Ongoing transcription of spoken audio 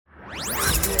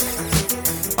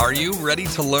Are you ready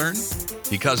to learn?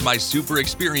 Because my super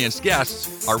experienced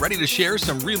guests are ready to share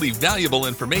some really valuable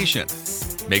information.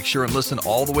 Make sure and listen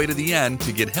all the way to the end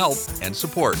to get help and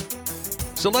support.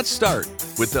 So let's start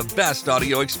with the best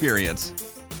audio experience.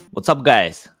 What's up,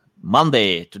 guys?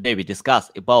 Monday. Today we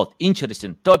discuss about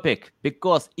interesting topic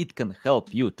because it can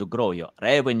help you to grow your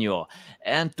revenue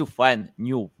and to find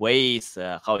new ways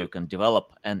how you can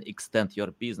develop and extend your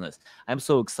business. I'm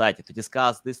so excited to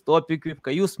discuss this topic with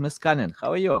Kaius Meskanin.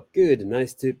 How are you? Good.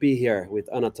 Nice to be here with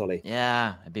Anatoly.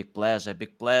 Yeah, a big pleasure,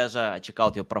 big pleasure. I check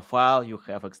out your profile. You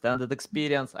have extended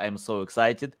experience. I'm so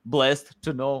excited, blessed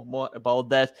to know more about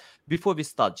that. Before we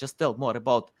start, just tell more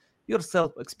about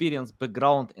yourself, experience,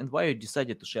 background, and why you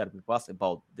decided to share with us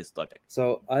about this topic.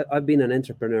 So I've been an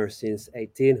entrepreneur since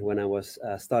 18 when I was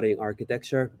studying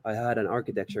architecture. I had an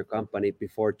architecture company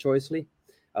before Choicely.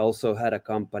 I also had a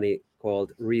company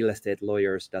called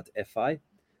realestatelawyers.fi.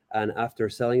 And after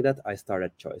selling that, I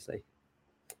started Choicely.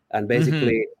 And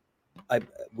basically,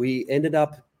 we ended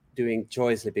up doing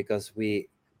Choicely because we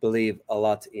believe a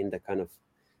lot in the kind of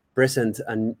present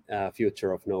and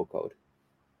future of no code.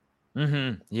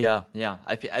 Yeah.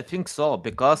 I think so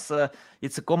because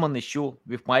it's a common issue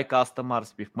with my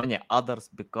customers, with many others,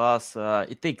 because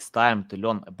it takes time to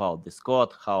learn about this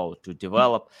code, how to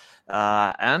develop,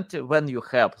 and when you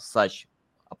have such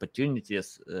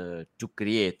opportunities to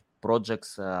create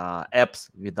projects, apps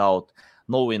without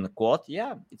knowing code,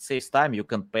 yeah, it saves time. You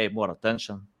can pay more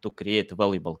attention to create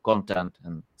valuable content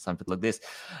and something like this.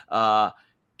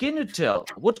 Can you tell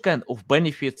what kind of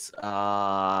benefits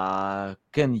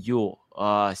can you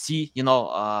see,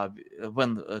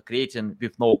 when creating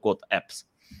with no-code apps?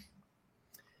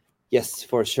 Yes,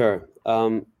 for sure.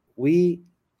 We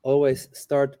always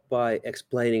start by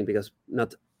explaining, because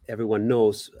not everyone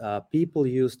knows, people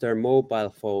use their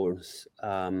mobile phones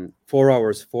 4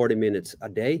 hours, 40 minutes a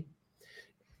day,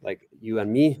 like you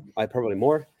and me, I probably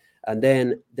more. And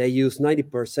then they use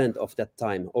 90% of that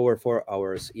time, over 4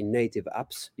 hours, in native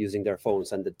apps using their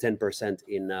phones, and the 10%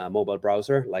 in a mobile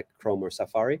browser like Chrome or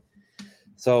Safari.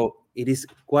 So it is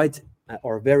quite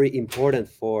or very important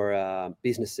for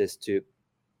businesses to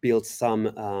build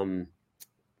some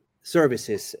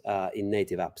services in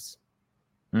native apps.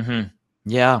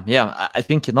 Yeah. I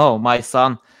think, my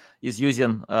son is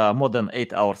using more than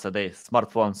 8 hours a day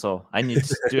smartphone, so I need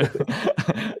to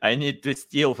I need to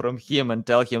steal from him and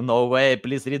tell him, no way,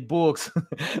 please read books,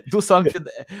 do something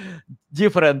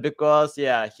different, because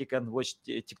he can watch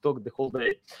TikTok the whole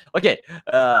day. Okay,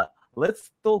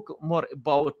 let's talk more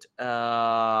about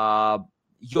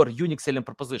your unique selling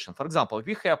proposition. For example,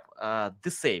 we have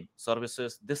the same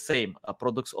services, the same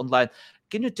products online.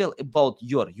 Can you tell about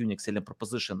your unique selling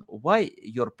proposition? Why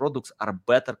your products are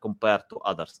better compared to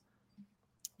others?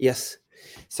 Yes.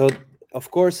 So, of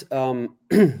course,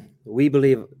 we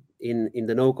believe in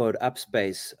the no-code app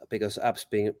space because apps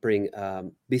bring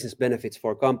business benefits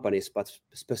for companies, but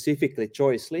specifically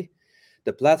Choicely,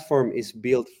 the platform is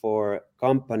built for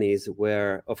companies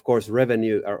where, of course,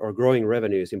 revenue or growing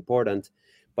revenue is important,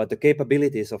 but the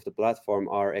capabilities of the platform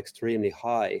are extremely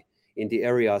high in the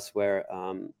areas where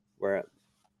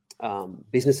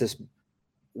businesses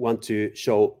want to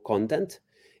show content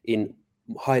in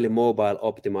highly mobile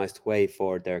optimized way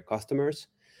for their customers,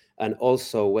 and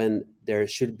also when there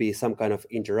should be some kind of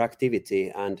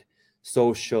interactivity and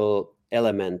social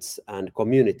elements and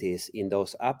communities in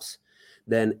those apps,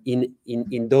 then in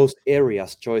those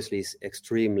areas Choicely is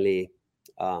extremely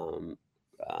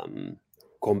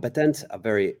competent, a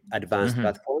very advanced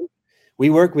platform. We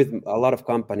work with a lot of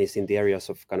companies in the areas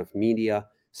of kind of media,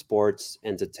 sports,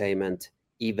 entertainment,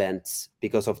 events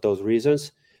because of those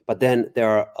reasons. But then there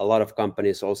are a lot of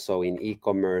companies also in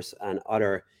e-commerce and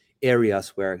other areas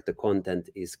where the content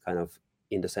is kind of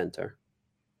in the center.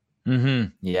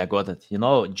 Yeah, got it.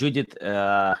 Judith,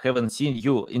 haven't seen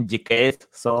you in decades,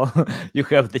 so you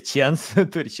have the chance to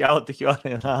reach out to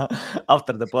her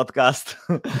after the podcast.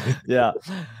 Yeah.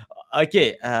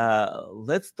 Okay,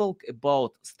 let's talk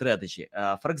about strategy.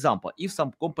 For example, if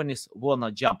some companies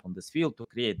wanna jump on this field to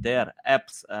create their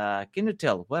apps, can you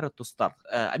tell where to start?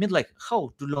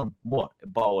 How to learn more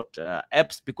about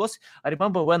apps? Because I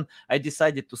remember when I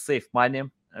decided to save money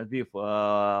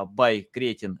by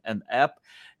creating an app,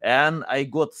 and I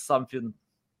got something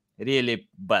really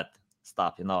bad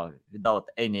stuff, without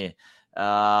any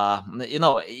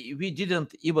we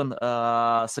didn't even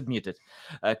submit it.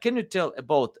 Can you tell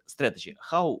about strategy,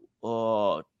 how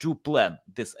to plan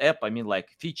this app?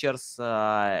 Features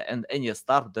and any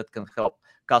stuff that can help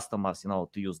customers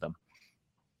to use them.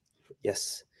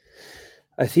 Yes,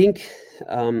 I think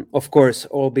of course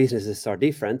all businesses are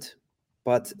different,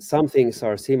 but some things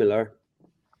are similar.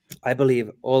 I believe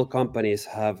all companies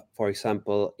have, for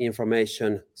example,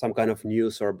 information, some kind of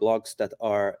news or blogs that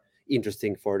are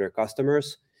interesting for their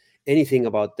customers. Anything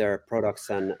about their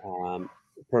products and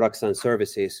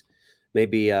services,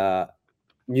 maybe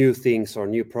new things or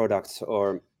new products,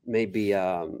 or maybe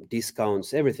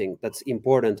discounts, everything that's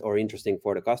important or interesting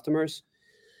for the customers.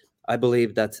 I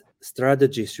believe that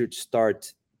strategy should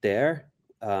start there,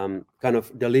 kind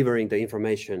of delivering the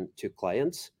information to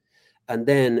clients, and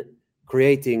then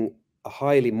creating a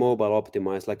highly mobile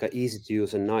optimized, like an easy to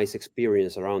use and nice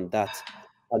experience around that.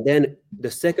 And then the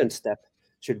second step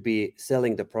should be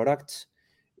selling the products,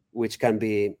 which can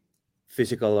be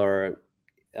physical or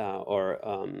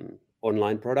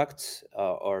online products,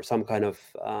 or some kind of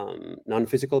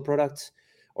non-physical products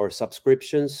or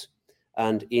subscriptions.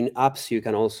 And in apps, you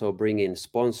can also bring in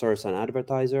sponsors and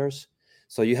advertisers.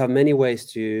 So you have many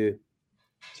ways to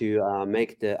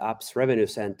make the apps revenue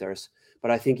centers. But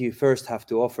I think you first have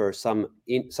to offer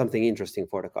something interesting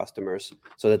for the customers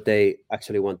so that they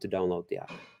actually want to download the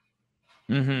app.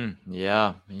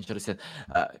 Yeah, interesting.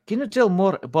 Can you tell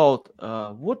more about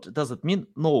what does it mean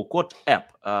no-code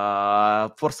app?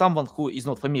 For someone who is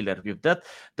not familiar with that,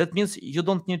 that means you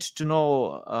don't need to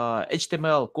know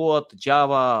HTML code,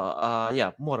 Java.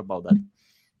 Yeah, more about that.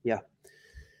 Yeah,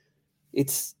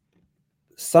 it's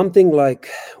something like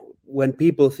when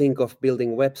people think of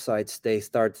building websites, they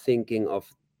start thinking of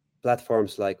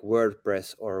platforms like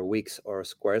WordPress or Wix or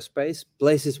Squarespace,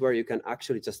 places where you can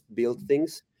actually just build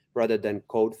things rather than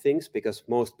code things, because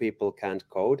most people can't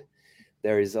code.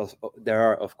 There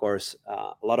are, of course,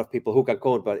 a lot of people who can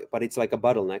code, but it's like a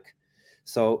bottleneck.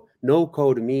 So no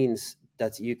code means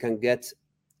that you can get,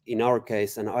 in our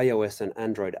case, an iOS and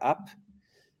Android app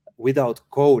without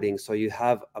coding. So you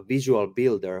have a visual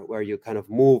builder where you kind of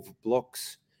move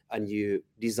blocks and you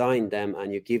design them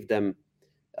and you give them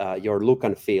your look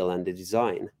and feel and the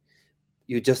design.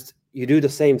 You do the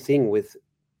same thing with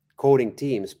coding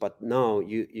teams, but now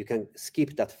you can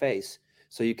skip that phase.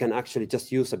 So you can actually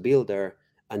just use a builder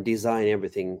and design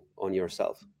everything on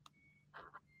yourself.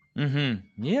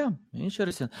 Yeah,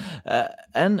 interesting.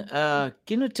 And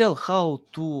can you tell how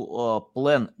to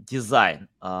plan design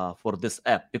for this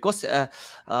app? Because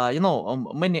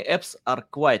many apps are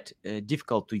quite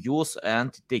difficult to use, and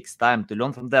it takes time to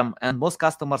learn from them. And most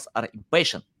customers are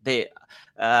impatient. They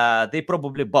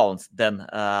probably bounce then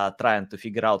trying to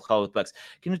figure out how it works.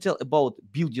 Can you tell about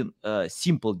building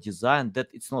simple design that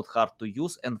it's not hard to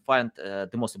use and find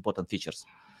the most important features?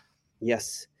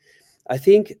 Yes. I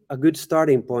think a good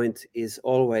starting point is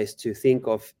always to think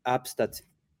of apps that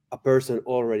a person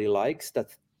already likes,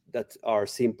 that are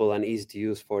simple and easy to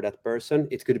use for that person.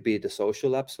 It could be the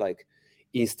social apps like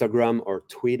Instagram or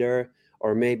Twitter,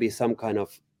 or maybe some kind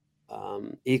of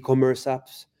e-commerce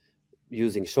apps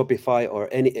using Shopify, or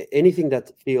anything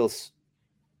that feels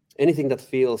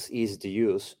easy to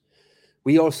use.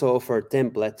 We also offer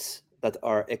templates that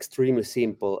are extremely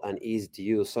simple and easy to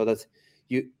use, so that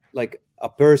a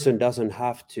person doesn't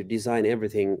have to design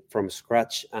everything from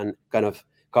scratch and kind of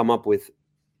come up with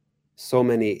so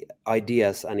many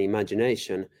ideas and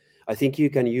imagination. I think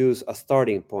you can use a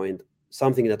starting point,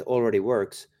 something that already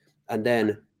works, and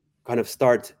then kind of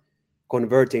start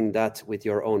converting that with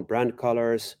your own brand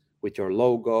colors, with your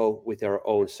logo, with your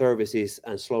own services,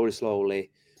 and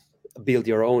slowly build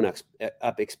your own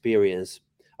app experience.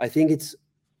 I think it's,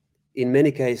 in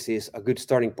many cases, a good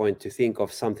starting point to think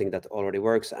of something that already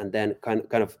works and then kind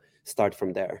of start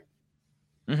from there.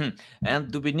 And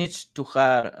do we need to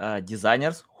hire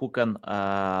designers who can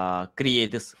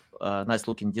create this nice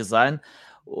looking design,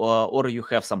 or you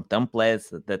have some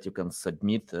templates that you can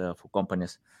submit for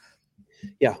companies?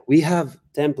 Yeah, we have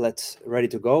templates ready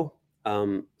to go.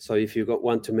 So if you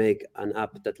want to make an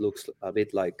app that looks a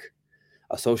bit like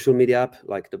a social media app,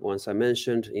 like the ones I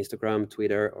mentioned, Instagram,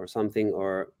 Twitter, or something,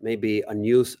 or maybe a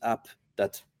news app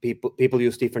that people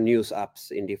use different news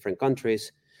apps in different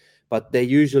countries, but they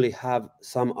usually have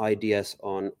some ideas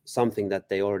on something that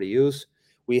they already use.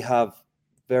 We have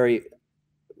very,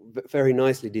 very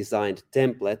nicely designed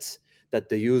templates that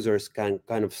the users can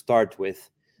kind of start with,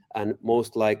 and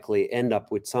most likely end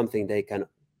up with something they can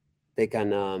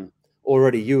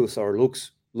already use or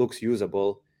looks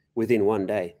usable within one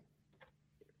day.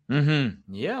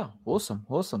 Yeah, awesome.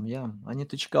 Yeah, I need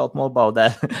to check out more about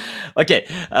that. Okay,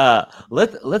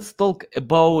 let's talk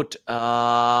about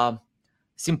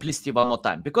simplicity one more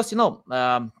time, because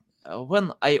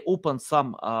when I open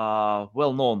some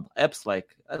well-known apps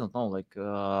like, I don't know, like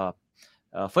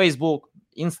Facebook,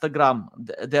 Instagram,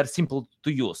 they're simple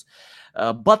to use,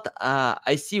 but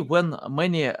I see when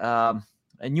many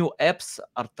new apps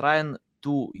are trying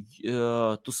to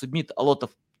submit a lot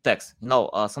of text.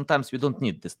 Sometimes we don't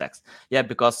need this text. Yeah,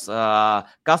 because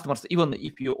customers, even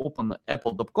if you open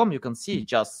apple.com, you can see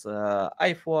just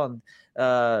iPhone,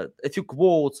 a few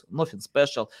quotes, nothing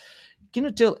special. Can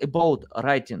you tell about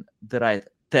writing the right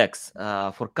text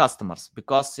for customers?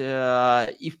 Because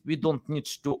if we don't need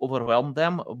to overwhelm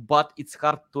them, but it's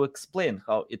hard to explain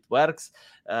how it works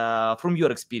from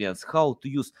your experience, how to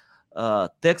use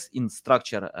text in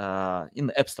structure,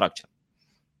 in app structure.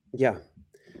 Yeah,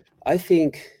 I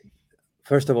think,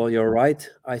 first of all, you're right.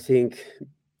 I think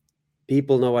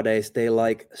people nowadays, they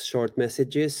like short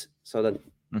messages, so that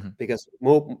because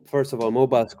first of all,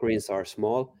 mobile screens are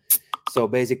small, so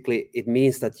basically it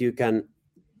means that you can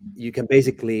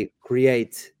basically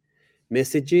create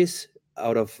messages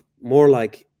out of more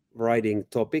like writing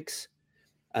topics,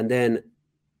 and then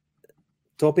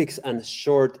topics and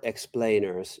short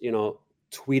explainers,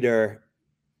 Twitter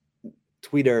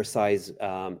size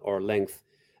or length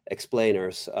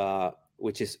explainers,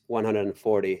 which is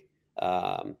 140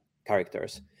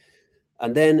 characters.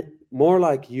 And then more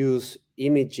like use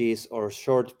images or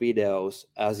short videos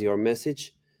as your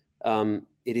message.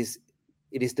 It is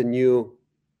the new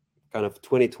kind of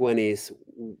 2020s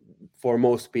for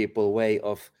most people way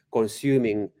of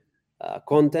consuming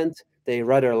content. They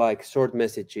rather like short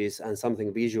messages and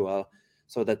something visual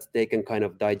so that they can kind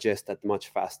of digest that much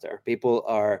faster. People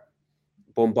are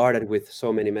bombarded with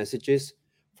so many messages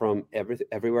from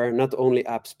everywhere, not only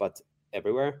apps, but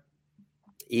everywhere.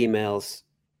 Emails,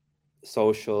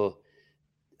 social,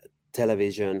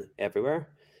 television, everywhere.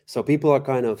 So people are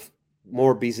kind of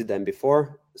more busy than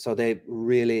before. So they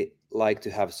really like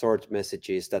to have short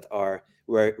messages that are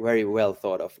very, very well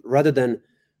thought of rather than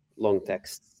long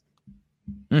texts.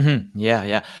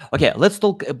 Yeah. Okay, let's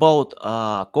talk about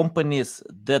companies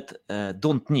that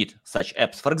don't need such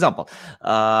apps. For example,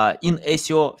 in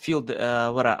SEO field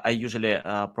where I usually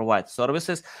provide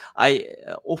services, I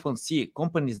often see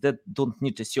companies that don't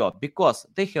need SEO because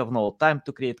they have no time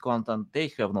to create content,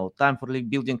 they have no time for link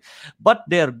building, but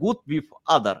they are good with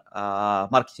other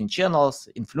marketing channels,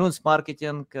 influence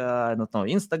marketing, I don't know,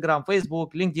 Instagram,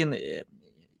 Facebook, LinkedIn.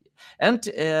 And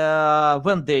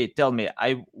when they tell me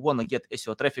I want to get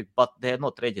SEO traffic, but they're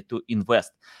not ready to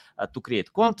invest to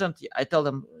create content, I tell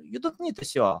them, you don't need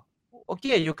SEO.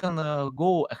 Okay, you can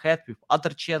go ahead with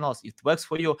other channels. It works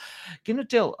for you. Can you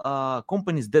tell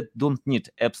companies that don't need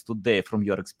apps today from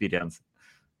your experience?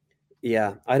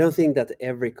 Yeah, I don't think that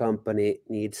every company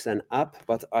needs an app,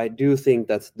 but I do think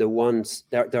that the ones,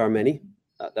 there are many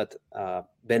that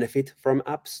benefit from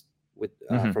apps with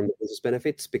from the business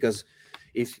benefits, because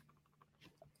if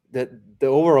the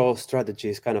overall strategy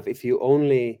is kind of, if you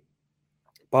only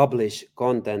publish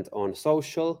content on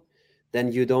social, then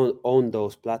you don't own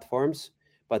those platforms.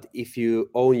 But if you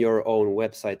own your own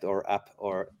website or app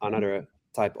or another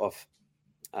type of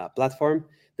platform,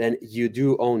 then you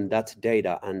do own that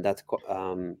data and that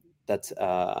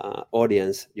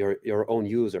audience, your own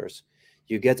users.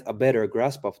 You get a better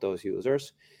grasp of those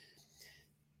users.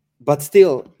 But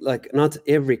still, like, not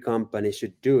every company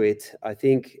should do it. I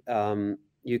think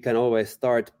you can always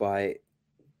start by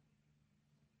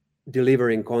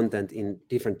delivering content in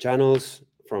different channels,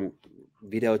 from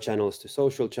video channels to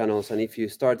social channels. And if you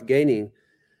start gaining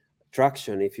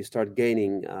traction, if you start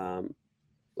gaining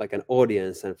like an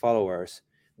audience and followers,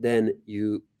 then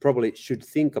you probably should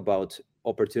think about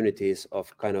opportunities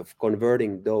of kind of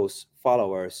converting those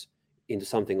followers into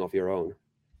something of your own.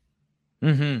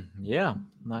 Yeah,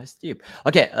 nice tip.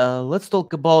 Okay, let's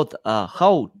talk about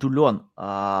how to learn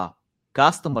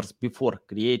customers before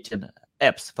creating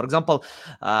apps. For example,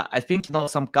 I think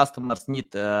some customers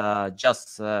need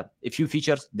just a few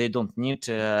features. They don't need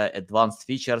advanced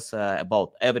features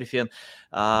about everything.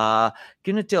 Can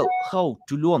you tell how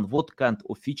to learn what kind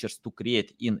of features to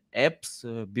create in apps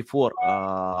before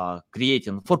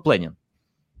creating for planning?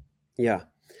 Yeah.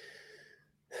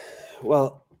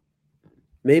 Well,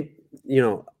 maybe,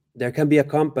 there can be a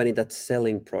company that's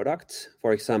selling products.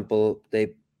 For example,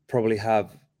 they probably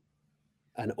have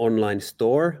an online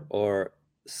store or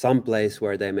some place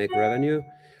where they make revenue.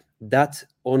 That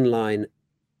online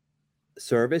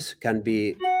service can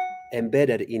be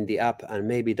embedded in the app, and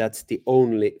maybe that's the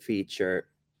only feature,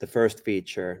 the first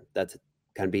feature that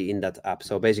can be in that app.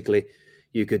 So basically,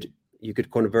 you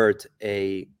could convert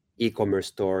a e-commerce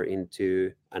store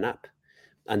into an app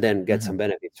and then get some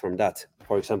benefits from that.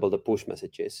 For example, the push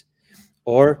messages.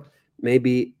 Or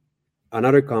maybe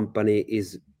another company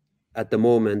is at the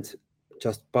moment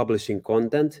just publishing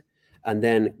content and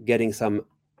then getting some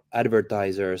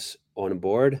advertisers on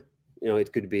board.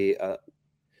 It could be a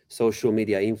social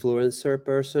media influencer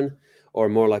person, or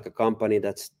more like a company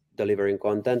that's delivering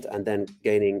content and then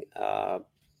gaining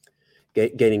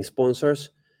gaining sponsors.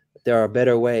 There are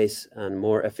better ways and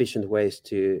more efficient ways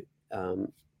to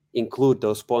include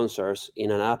those sponsors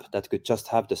in an app that could just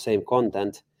have the same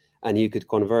content, and you could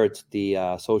convert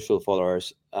the social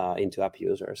followers into app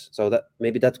users. So that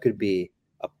maybe that could be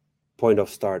a point of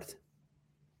start.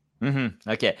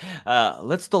 Okay,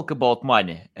 let's talk about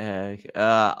money.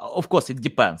 Of course, it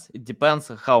depends. It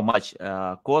depends how much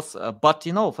costs. But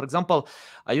for example,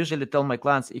 I usually tell my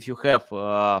clients, if you have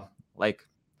like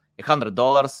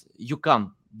 $100, you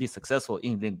can be successful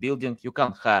in link building. You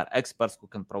can hire experts who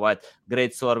can provide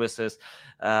great services.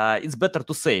 It's better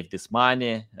to save this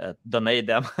money, donate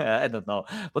them. I don't know,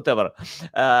 whatever.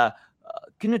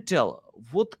 Can you tell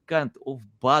what kind of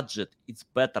budget it's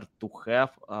better to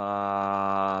have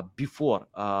before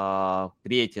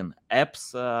creating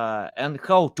apps, and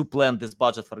how to plan this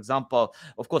budget? For example,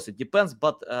 of course, it depends,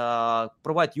 but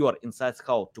provide your insights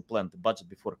how to plan the budget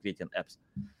before creating apps.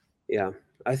 Yeah,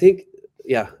 I think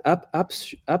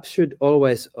apps should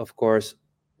always, of course,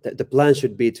 the plan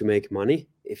should be to make money,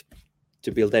 if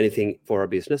to build anything for a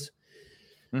business.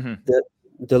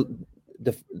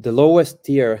 The lowest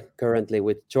tier currently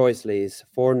with Choicely is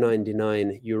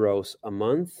 €499 a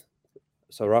month,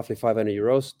 so roughly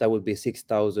 €500. That would be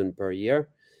 6,000 per year.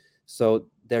 So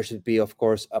there should be, of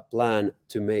course, a plan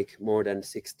to make more than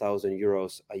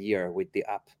 €6,000 a year with the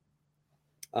app.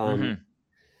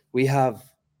 We have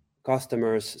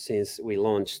customers since we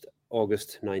launched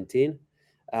August 19,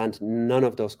 and none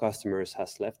of those customers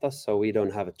has left us, so we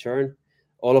don't have a churn.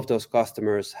 All of those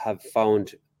customers have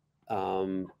found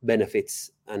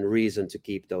benefits and reason to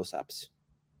keep those apps.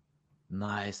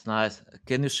 Nice.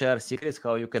 Can you share secrets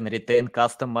how you can retain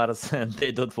customers and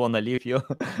they don't want to leave you?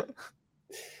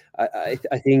 I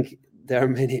think there are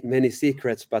many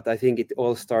secrets, but I think it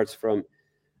all starts from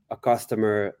a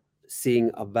customer seeing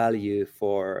a value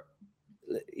for,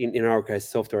 in our case,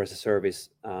 software as a service,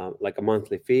 like a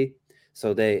monthly fee.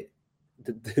 So the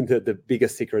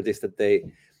biggest secret is that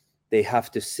they have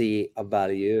to see a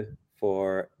value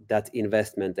for that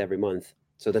investment every month,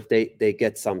 so that they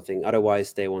get something.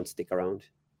 Otherwise, they won't stick around.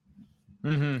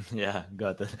 Yeah,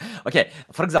 got it. Okay,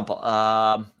 for example,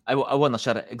 I want to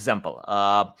share an example.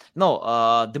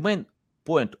 The main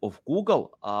point of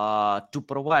Google to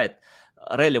provide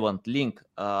relevant link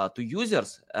to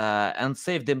users and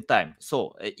save them time.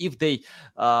 So if they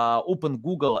open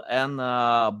Google and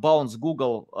bounce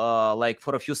Google like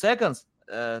for a few seconds,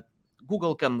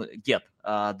 Google can get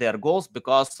their goals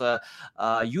because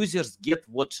users get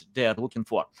what they are looking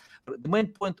for. The main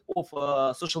point of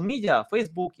social media,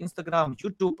 Facebook, Instagram,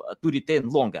 YouTube, to retain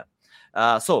longer.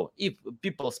 So if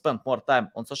people spend more time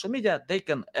on social media, they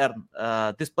can earn,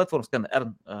 these platforms can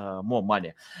earn more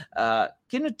money.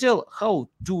 Can you tell how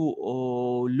to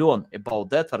learn about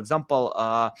that? For example,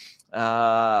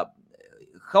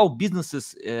 how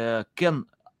businesses can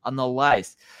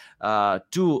analyze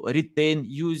to retain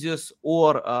users,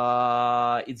 or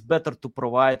it's better to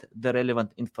provide the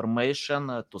relevant information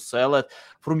to sell it?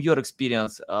 From your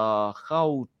experience,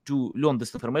 how to learn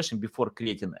this information before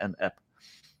creating an app?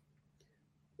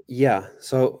 Yeah,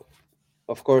 so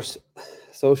of course,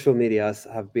 social medias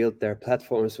have built their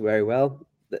platforms very well.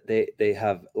 They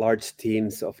have large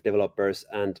teams of developers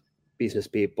and business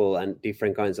people and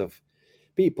different kinds of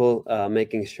people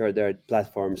making sure their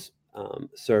platforms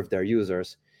serve their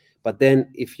users. But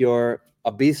then if you're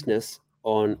a business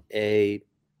on a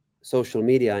social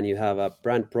media and you have a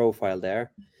brand profile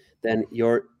there, then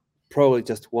you're probably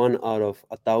just one out of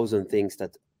 1,000 things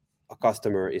that a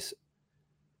customer is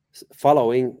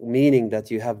following, meaning that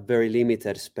you have very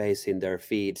limited space in their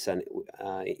feeds and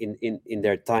in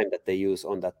their time that they use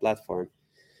on that platform.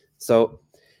 So,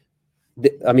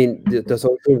 the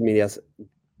social medias,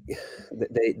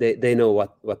 they know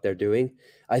what they're doing.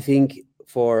 I think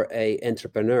for a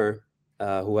entrepreneur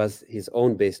who has his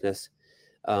own business,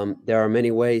 there are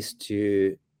many ways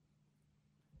to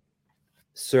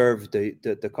serve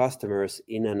the customers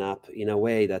in an app in a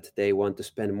way that they want to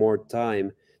spend more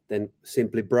time than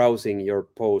simply browsing your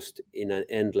post in an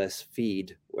endless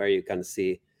feed where you can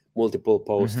see multiple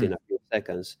posts in a few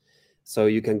seconds. So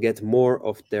you can get more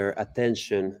of their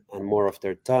attention and more of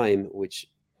their time, which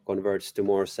converts to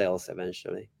more sales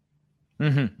eventually.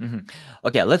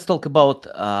 Okay, let's talk about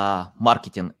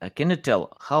marketing. Can you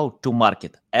tell how to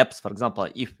market apps? For example,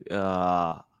 if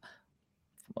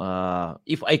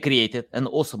I created an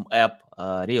awesome app,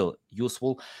 real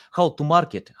useful, how to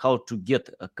market, how to get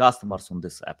customers on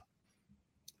this app?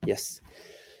 Yes,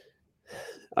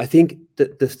 I think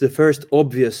the first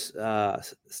obvious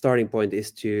starting point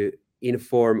is to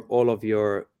inform all of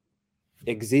your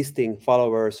existing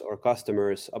followers or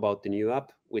customers about the new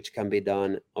app. which can be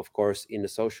done, of course, in the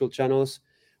social channels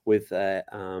with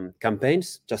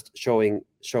campaigns, just showing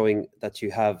that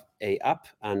you have a app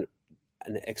and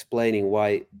explaining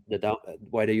why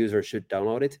the user should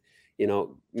download it.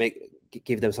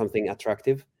 Give them something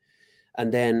attractive.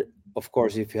 And then, of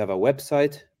course, if you have a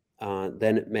website,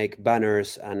 then make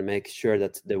banners and make sure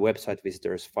that the website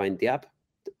visitors find the app,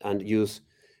 and use,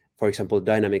 for example,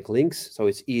 dynamic links, so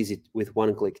it's easy with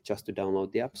one click just to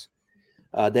download the apps.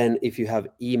 Then if you have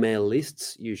email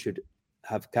lists, you should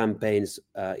have campaigns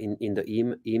in the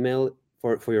email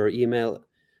for your email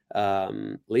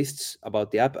lists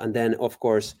about the app, and then, of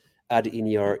course, add in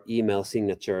your email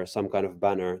signature some kind of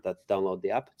banner that download the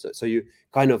app. So you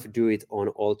kind of do it on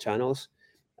all channels.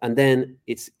 And then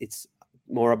it's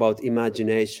more about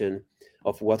imagination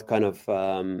of what kind of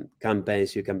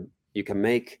campaigns you can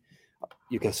make.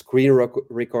 You can screen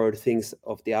record things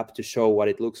of the app to show what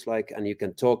it looks like, and you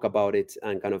can talk about it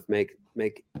and kind of make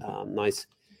nice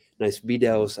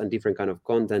videos and different kind of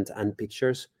content and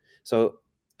pictures. So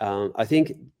I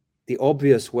think the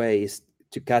obvious way is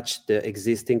to catch the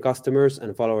existing customers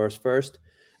and followers first,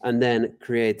 and then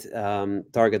create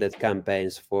targeted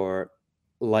campaigns for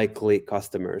likely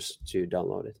customers to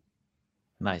download it.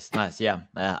 Nice. Yeah,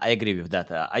 I agree with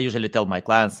that. I usually tell my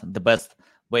clients the best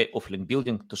way of link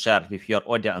building to share with your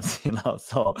audience,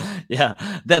 So yeah,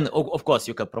 then of course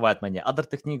you can provide many other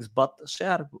techniques, but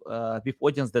share with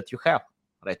audience that you have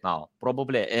right now.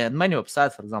 Probably, and many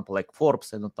websites, for example, like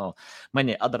Forbes, I don't know,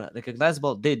 many other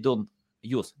recognizable, they don't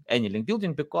use any link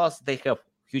building because they have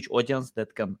huge audience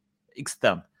that can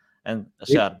extend and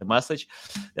share the message.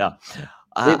 Yeah.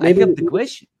 I have the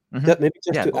question. Maybe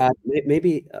just to add,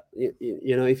 maybe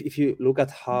if you look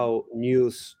at how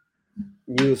news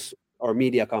or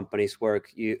media companies work,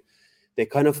 they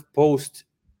kind of post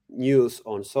news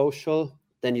on social,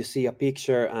 then you see a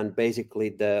picture and basically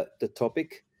the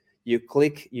topic. You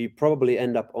click, you probably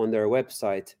end up on their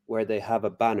website where they have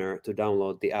a banner to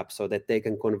download the app, so that they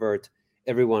can convert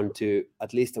everyone to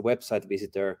at least a website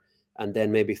visitor, and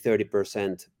then maybe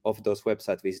 30% of those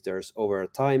website visitors over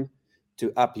time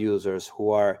to app users who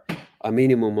are a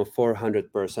minimum of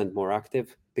 400% more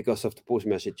active because of the push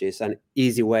messages. An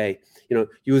easy way,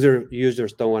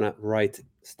 users don't want to write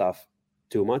stuff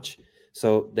too much,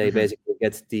 so they basically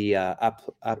get the app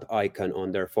icon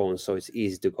on their phone, so it's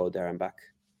easy to go there and back.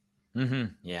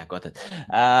 Yeah, got it.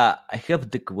 I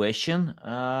have the question,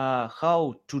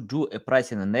 how to do a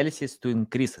pricing analysis to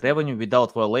increase revenue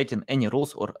without violating any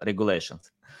rules or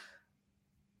regulations?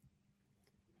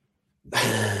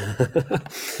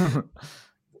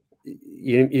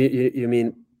 You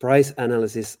mean price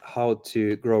analysis, how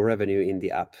to grow revenue in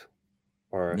the app?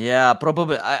 Or yeah,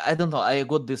 probably. I don't know. I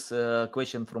got this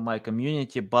question from my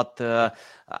community, but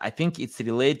I think it's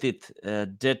related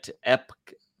that app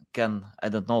can, I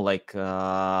don't know, like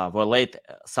violate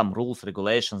some rules,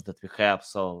 regulations that we have.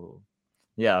 So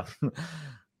yeah,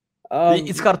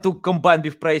 it's hard to combine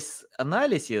with price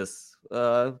analysis.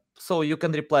 So you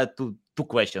can reply to two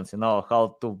questions,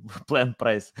 how to plan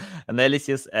price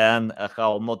analysis and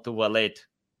how not to violate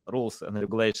rules and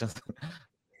regulations.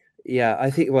 Yeah, I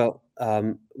think,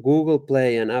 Google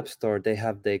Play and App Store, they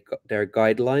have their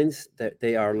guidelines.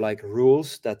 They are like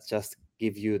rules that just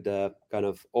give you the kind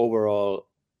of overall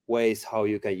ways how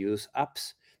you can use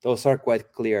apps. Those are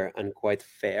quite clear and quite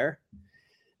fair.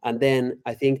 And then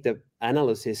I think the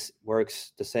analysis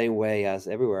works the same way as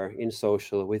everywhere in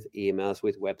social, with emails,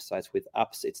 with websites, with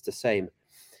apps. It's the same.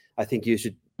 I think you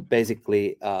should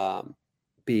basically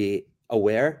be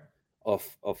aware of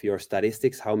your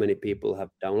statistics, how many people have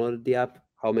downloaded the app,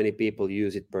 how many people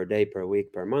use it per day, per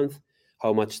week, per month,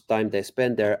 how much time they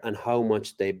spend there, and how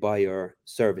much they buy your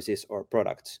services or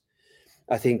products.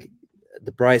 I think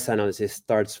the price analysis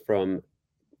starts from,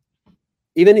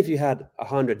 even if you had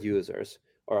 100 users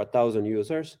or 1,000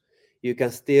 users, you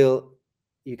can still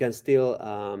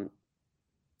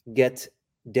get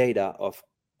data of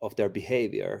their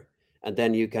behavior, and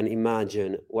then you can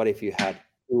imagine what if you had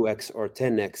 2x or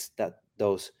 10x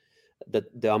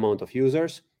the amount of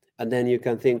users, and then you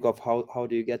can think of how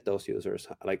do you get those users,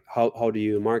 like how do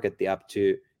you market the app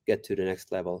to get to the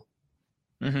next level.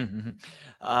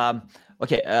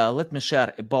 Okay, let me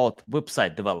share about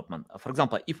website development. For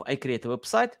example, if I create a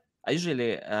website, I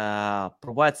usually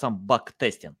provide some bug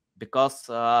testing, because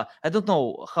I don't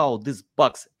know how these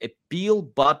bugs appeal,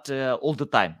 but all the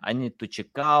time I need to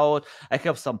check out. I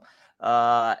have some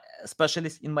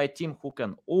specialists in my team who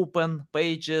can open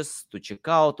pages to check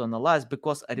out, analyze,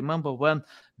 because I remember when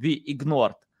we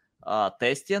ignored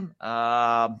testing.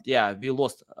 We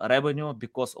lost revenue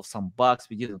because of some bugs.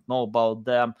 We didn't know about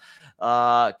them.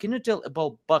 Can you tell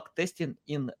about bug testing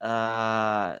in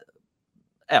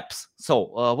apps?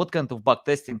 So what kind of bug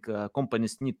testing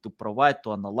companies need to provide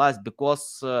to analyze?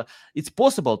 Because it's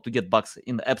possible to get bugs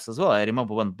in apps as well. I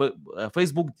remember when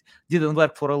Facebook didn't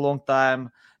work for a long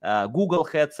time. Google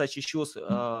had such issues.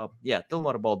 Tell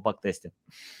more about bug testing.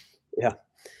 Yeah.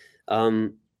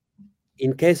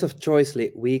 In case of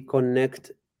Choicely, we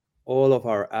connect all of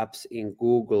our apps in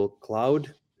Google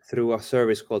Cloud through a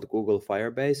service called Google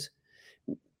Firebase,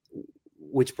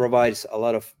 which provides a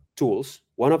lot of tools.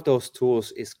 One of those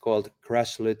tools is called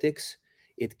Crashlytics.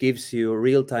 It gives you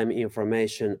real-time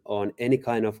information on any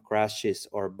kind of crashes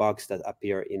or bugs that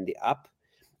appear in the app.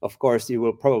 Of course,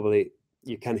 you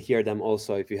can hear them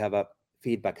also if you have a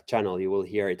feedback channel, you will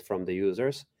hear it from the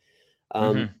users.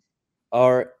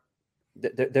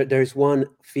 There is one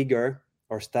figure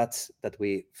or stats that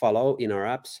we follow in our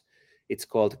apps. It's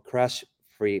called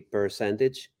crash-free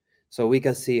percentage. So we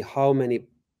can see how many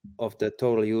of the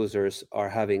total users are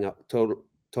having a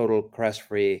total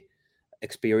crash-free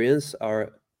experience.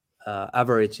 Our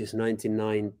average is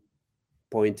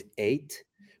 99.8,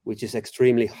 which is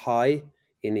extremely high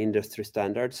in industry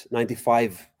standards.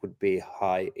 95 would be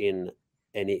high in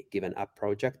any given app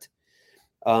project.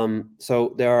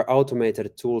 So there are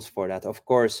automated tools for that. Of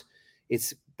course,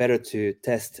 it's better to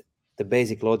test the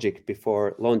basic logic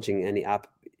before launching any app,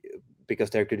 because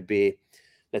there could be,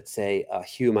 let's say, a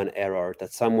human error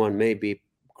that someone maybe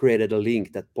created a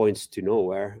link that points to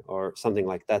nowhere or something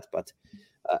like that. But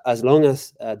as long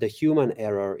as the human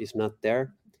error is not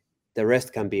there, the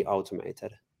rest can be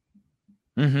automated.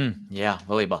 Yeah,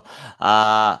 valuable.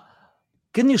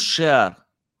 Can you share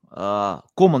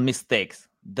common mistakes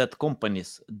that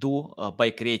companies do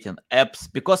by creating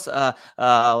apps? Because I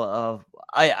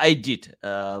did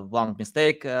one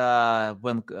mistake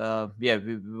when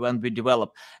we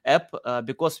developed app,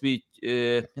 because we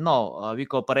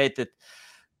cooperated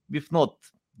with not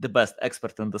the best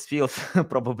expert in this field,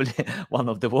 probably one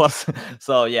of the worst.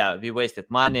 So we wasted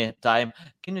money, time.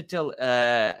 Can you tell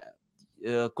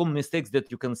common mistakes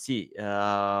that you can see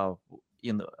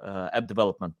in app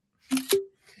development?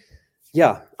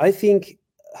 Yeah, I think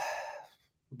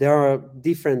there are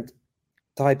different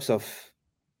types of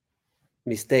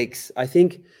mistakes. I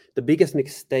think the biggest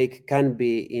mistake can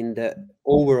be in the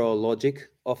overall logic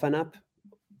of an app.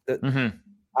 The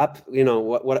app,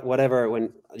 whatever,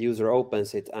 when a user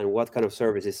opens it and what kind of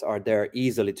services are there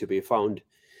easily to be found.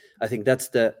 I think that's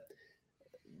the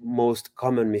most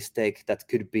common mistake that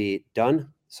could be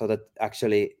done, so that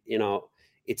actually,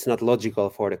 it's not logical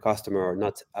for the customer or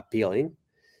not appealing.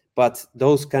 But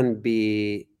those can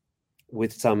be,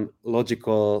 with some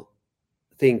logical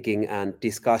thinking and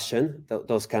discussion,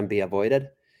 those can be avoided.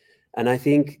 And I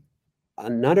think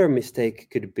another mistake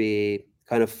could be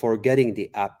kind of forgetting the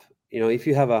app. If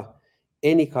you have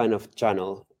any kind of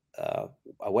channel, a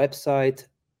website,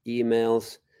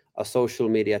 emails, a social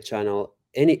media channel,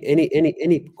 any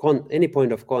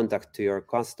point of contact to your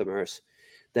customers,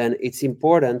 then it's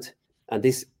important, and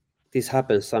this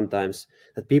happens sometimes,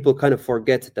 that people kind of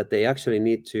forget that they actually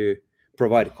need to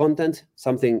provide content,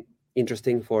 something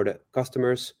interesting for the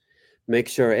customers, make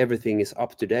sure everything is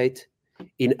up to date.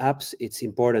 In apps, it's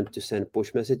important to send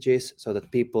push messages so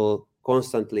that people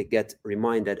constantly get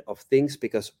reminded of things,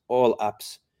 because all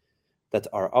apps that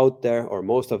are out there, or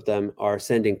most of them, are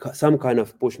sending some kind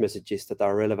of push messages that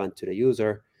are relevant to the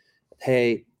user.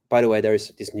 Hey, by the way, there is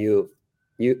this new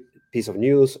piece of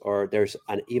news, or there's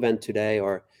an event today,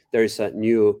 or there is a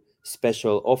new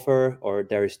special offer, or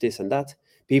there is this and that.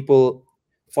 People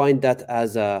find that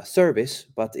as a service,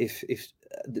 but if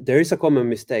there is a common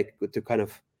mistake to kind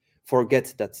of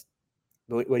forget that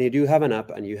when you do have an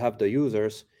app and you have the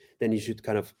users, then you should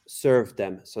kind of serve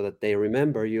them so that they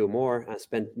remember you more and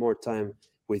spend more time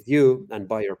with you and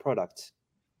buy your products.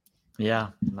 Yeah,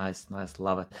 nice,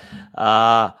 love it.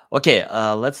 Okay,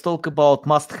 let's talk about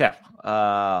must-have.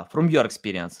 From your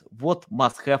experience, what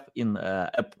must-have in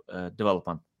app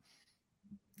development?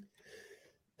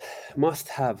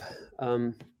 Must-have.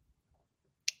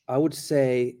 I would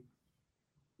say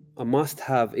a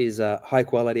must-have is a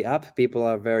high-quality app. People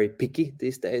are very picky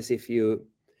these days. If you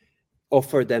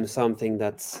offer them something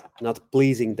that's not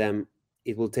pleasing them,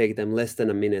 it will take them less than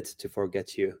a minute to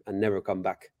forget you and never come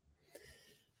back.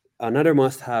 Another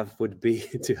must-have would be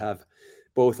to have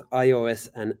both iOS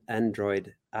and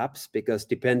Android apps, because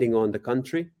depending on the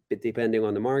country, depending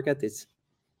on the market,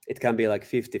 it can be like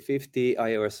 50-50,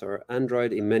 iOS or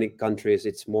Android. In many countries,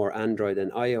 it's more Android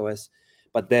than iOS.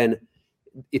 But then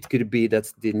it could be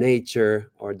that the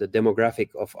nature or the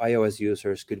demographic of iOS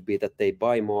users could be that they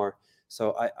buy more.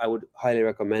 So I would highly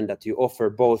recommend that you offer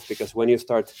both, because when you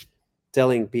start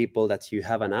telling people that you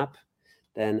have an app,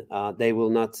 then they will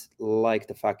not like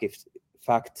the fact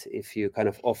if you kind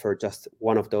of offer just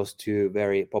one of those two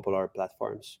very popular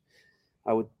platforms.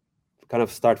 I would kind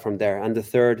of start from there. And the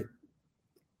third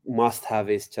must have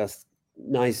is just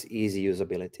nice, easy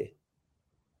usability.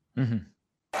 Mhm.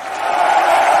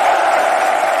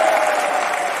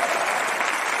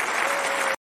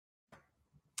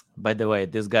 By the way,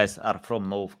 these guys are from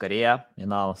North Korea,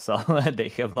 so they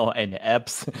have no any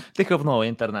apps, they have no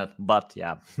internet, but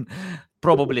yeah,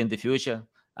 probably in the future,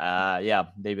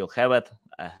 they will have it.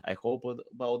 I hope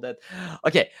about that.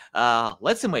 Okay,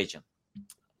 let's imagine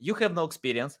you have no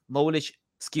experience, knowledge,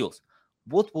 skills.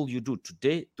 What will you do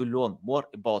today to learn more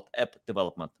about app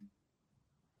development?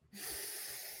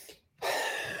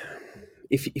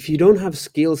 If you don't have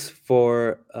skills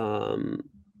for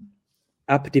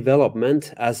app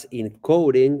development, as in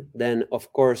coding, then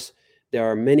of course there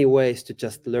are many ways to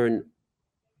just learn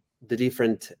the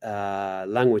different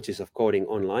languages of coding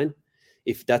online,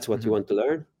 if that's what you want to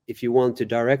learn. If you want to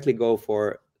directly go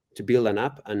to build an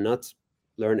app and not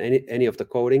learn any of the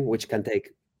coding, which can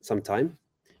take some time,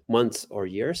 months or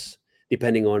years,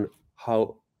 depending on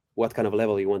what kind of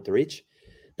level you want to reach,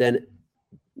 then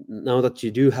now that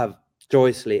you do have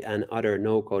Joycely and other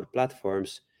no-code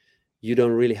platforms, you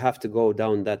don't really have to go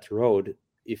down that road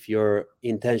if your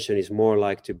intention is more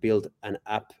like to build an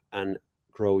app and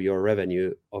grow your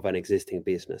revenue of an existing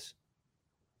business.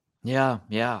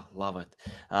 Yeah, love it.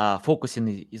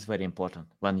 Focusing is very important.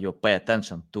 When you pay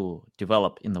attention to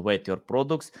develop, innovate your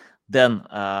products, then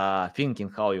thinking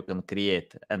how you can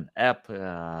create an app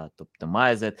to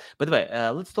optimize it. By the way,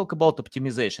 let's talk about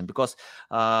optimization, because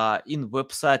in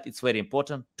website it's very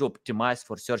important to optimize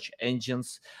for search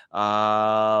engines,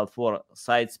 for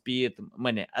site speed,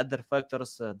 many other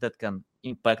factors that can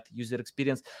impact user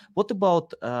experience. What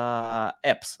about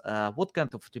apps? What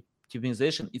kind of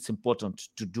optimization it's important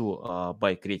to do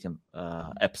by creating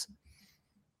apps?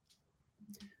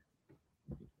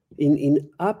 In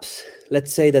apps,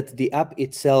 let's say that the app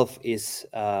itself is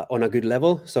on a good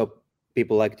level, so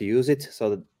people like to use it, so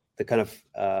that the kind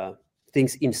of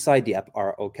things inside the app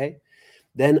are okay.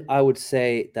 Then I would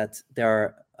say that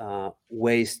there are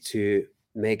ways to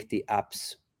make the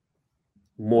apps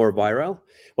more viral.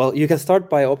 Well, you can start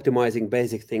by optimizing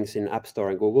basic things in App Store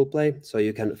and Google Play. So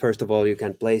you can, first of all, you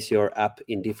can place your app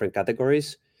in different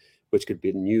categories, which could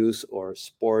be news or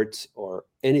sports or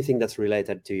anything that's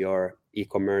related to your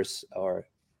e-commerce or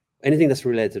anything that's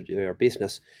related to your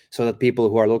business, so that people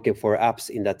who are looking for apps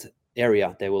in that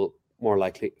area, they will more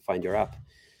likely find your app.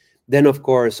 Then, of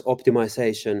course,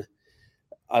 optimization.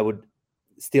 I would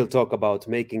still talk about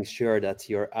making sure that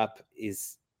your app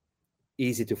is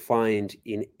easy to find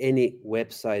in any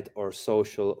website or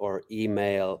social or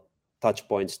email touch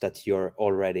points that you're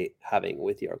already having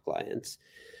with your clients.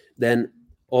 Then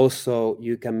also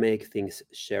you can make things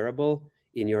shareable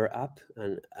in your app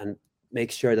and make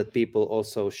sure that people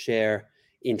also share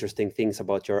interesting things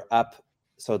about your app,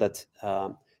 so that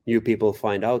new people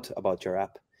find out about your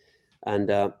app. And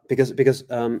because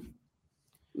in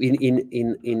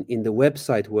the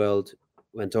website world,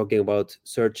 when talking about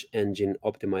search engine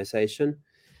optimization,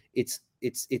 it's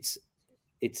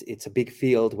a big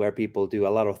field where people do a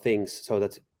lot of things, so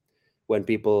that when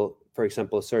people, for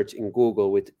example, search in Google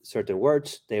with certain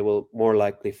words, they will more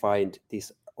likely find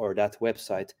this or that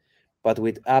website. But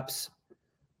with apps,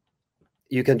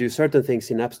 you can do certain things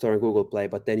in App Store and Google Play,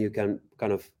 but then you can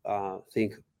kind of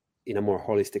think in a more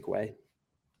holistic way.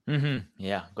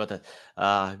 Yeah, got it.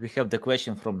 We have the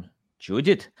question from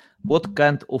Judith. What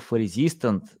kind of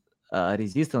resistance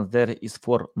there is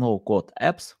for no-code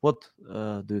apps? What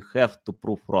do you have to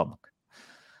prove wrong?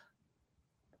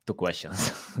 Two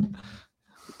questions.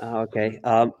 Okay,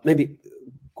 maybe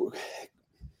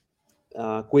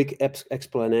quick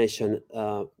explanation.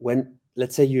 When,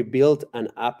 let's say, you build an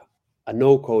app, a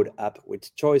no-code app with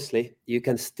Joycely, you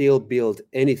can still build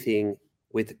anything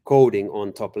with coding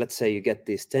on top. Let's say you get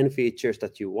these 10 features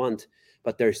that you want,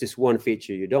 but there's this one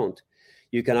feature you don't.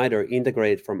 You can either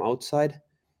integrate from outside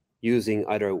using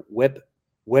either web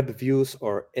views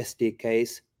or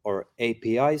SDKs or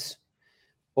APIs,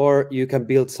 or you can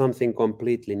build something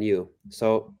completely new.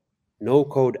 So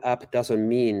no-code app doesn't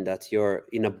mean that you're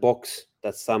in a box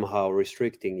that's somehow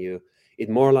restricting you. It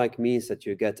more like means that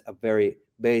you get a very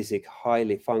basic,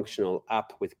 highly functional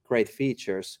app with great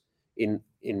features in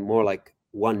more like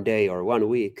 1 day or 1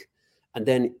 week, and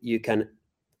then you can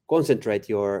concentrate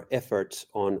your efforts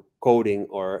on coding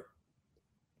or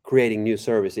creating new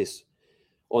services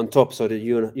on top, so that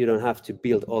you don't have to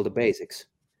build all the basics.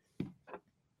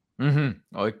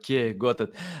 Okay, got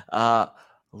it.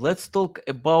 Let's talk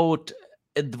about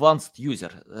advanced user.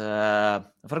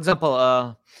 For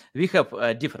example, we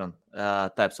have different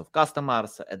types of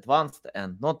customers, advanced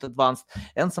and not advanced,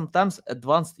 and sometimes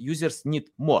advanced users need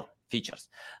more features.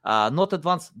 Not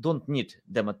advanced don't need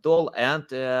them at all, and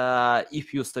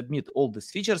if you submit all these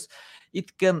features,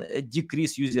 it can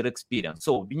decrease user experience.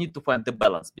 So we need to find the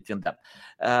balance between them.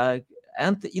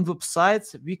 And in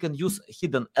websites, we can use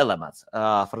hidden elements.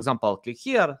 For example, click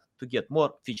here to get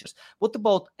more features. What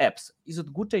about apps? Is it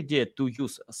a good idea to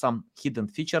use some hidden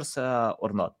features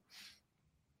or not?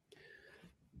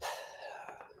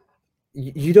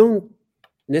 You don't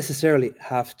necessarily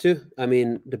have to. I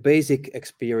mean, the basic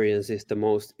experience is the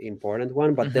most important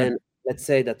one. But then let's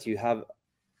say that you have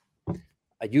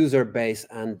a user base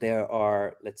and there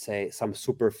are, let's say, some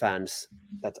super fans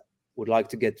that would like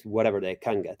to get whatever they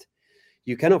can get.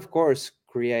 You can, of course,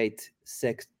 create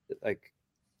sections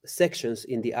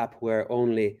in the app where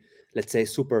only, let's say,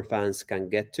 super fans can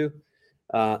get to,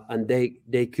 and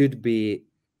they could be.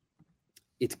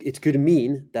 It could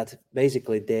mean that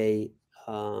basically they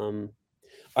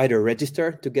either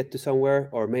register to get to somewhere,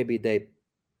 or maybe they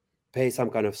pay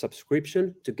some kind of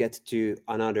subscription to get to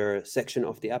another section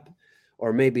of the app,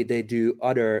 or maybe they do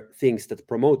other things that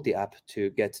promote the app to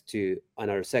get to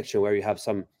another section where you have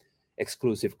some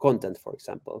exclusive content, for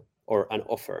example, or an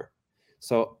offer.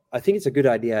 So I think it's a good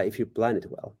idea if you plan it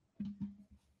well.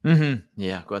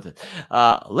 Yeah, got it.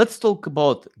 Let's talk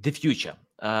about the future.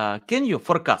 Can you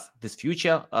forecast this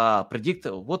future, predict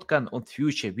what kind of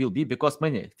future will be? Because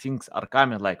many things are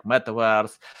coming, like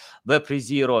metaverse, Web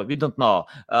 3.0. We don't know.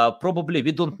 Probably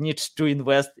we don't need to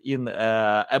invest in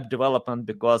app development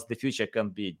because the future can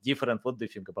be different. What do you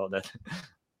think about that?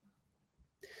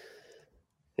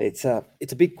 It's a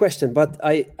big question, but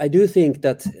I do think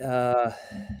that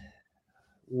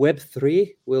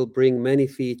Web3 will bring many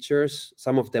features.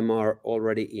 Some of them are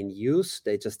already in use.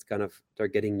 They're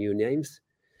getting new names.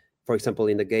 For example,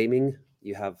 in the gaming,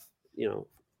 you have,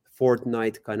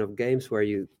 Fortnite kind of games where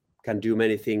you can do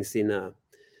many things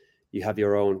you have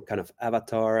your own kind of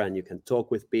avatar and you can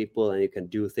talk with people and you can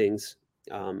do things.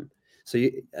 And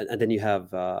then you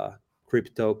have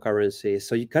cryptocurrency.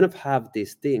 So you kind of have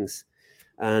these things,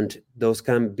 and those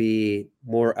can be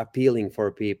more appealing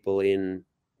for people in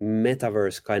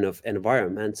metaverse kind of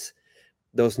environments.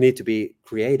 Those need to be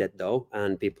created though,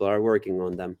 and people are working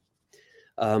on them.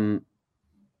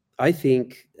 I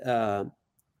think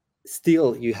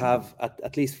still you have,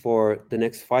 at least for the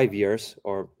next 5 years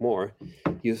or more,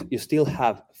 you still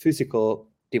have physical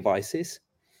devices.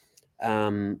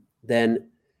 Then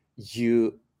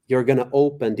you're going to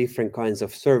open different kinds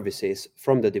of services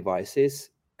from the devices.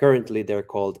 Currently, they're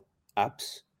called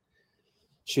apps.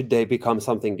 Should they become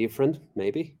something different?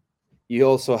 Maybe. You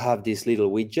also have these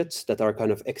little widgets that are kind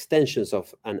of extensions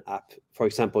of an app. For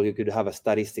example, you could have a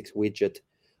statistics widget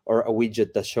or a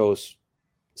widget that shows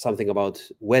something about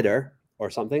weather or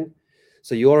something.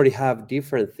 So you already have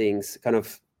different things, kind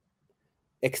of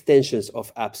extensions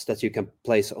of apps that you can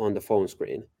place on the phone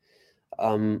screen.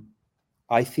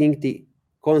 I think the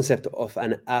concept of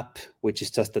an app, which is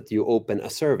just that you open a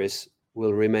service,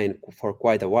 will remain for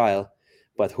quite a while,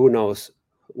 but who knows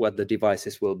what the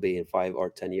devices will be in 5 or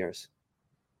 10 years.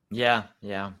 Yeah.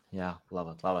 Love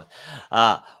it.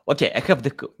 Okay, I have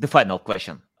the final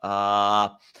question.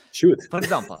 Shoot. For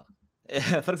example,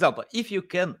 if you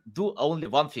can do only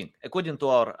one thing, according to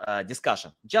our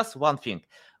discussion, just one thing,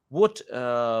 what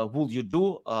will you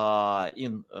do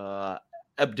in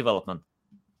app development?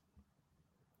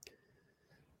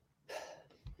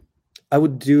 I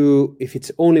would do, if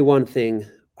it's only one thing,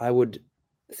 I would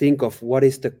think of what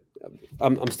is the.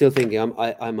 I'm still thinking.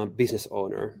 I'm a business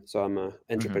owner, so I'm an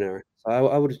entrepreneur. So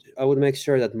I would make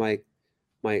sure that my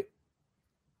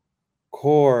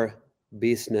core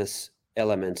business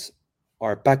elements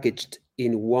are packaged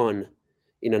in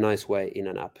a nice way in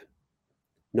an app.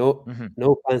 No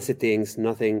fancy things,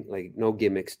 nothing like, no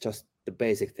gimmicks, just the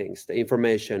basic things, the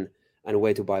information and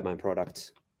way to buy my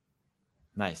products.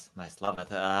 Nice, love it.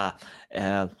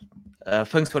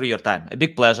 Thanks for your time. A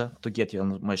big pleasure to get you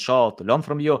on my show, to learn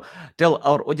from you. Tell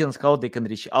our audience how they can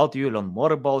reach out to you, learn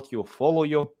more about you, follow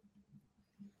you.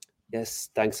 Yes,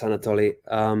 thanks, Anatoly.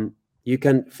 You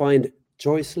can find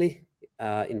Choicely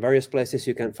in various places.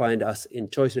 You can find us in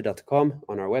choicely.com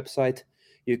on our website.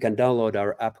 You can download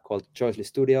our app called Choicely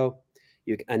Studio.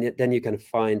 Then you can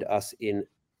find us in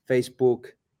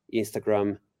Facebook,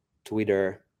 Instagram,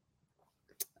 Twitter,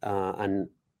 and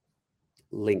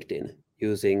LinkedIn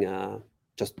using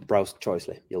just browse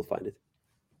Choicely. You'll find it.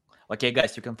 Okay,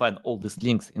 guys, you can find all these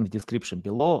links in the description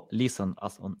below. Listen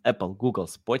us on Apple, Google,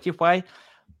 Spotify.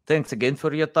 Thanks again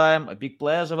for your time. A big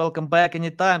pleasure. Welcome back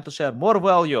anytime to share more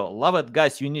value. Love it,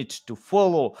 guys. You need to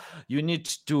follow. You need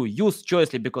to use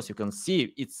Choicely because you can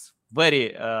see it's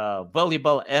very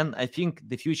valuable. And I think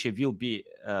the future will be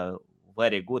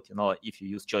very good, if you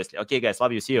use Choicely. Okay, guys.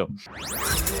 Love you. See you.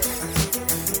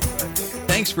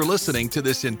 Thanks for listening to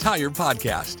this entire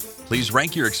podcast. Please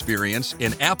rank your experience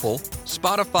in Apple,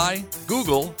 Spotify,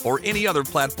 Google, or any other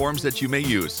platforms that you may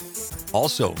use.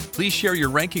 Also, please share your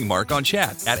ranking mark on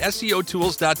chat at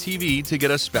SEOtools.tv to get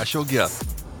a special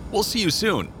gift. We'll see you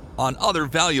soon on other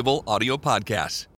valuable audio podcasts.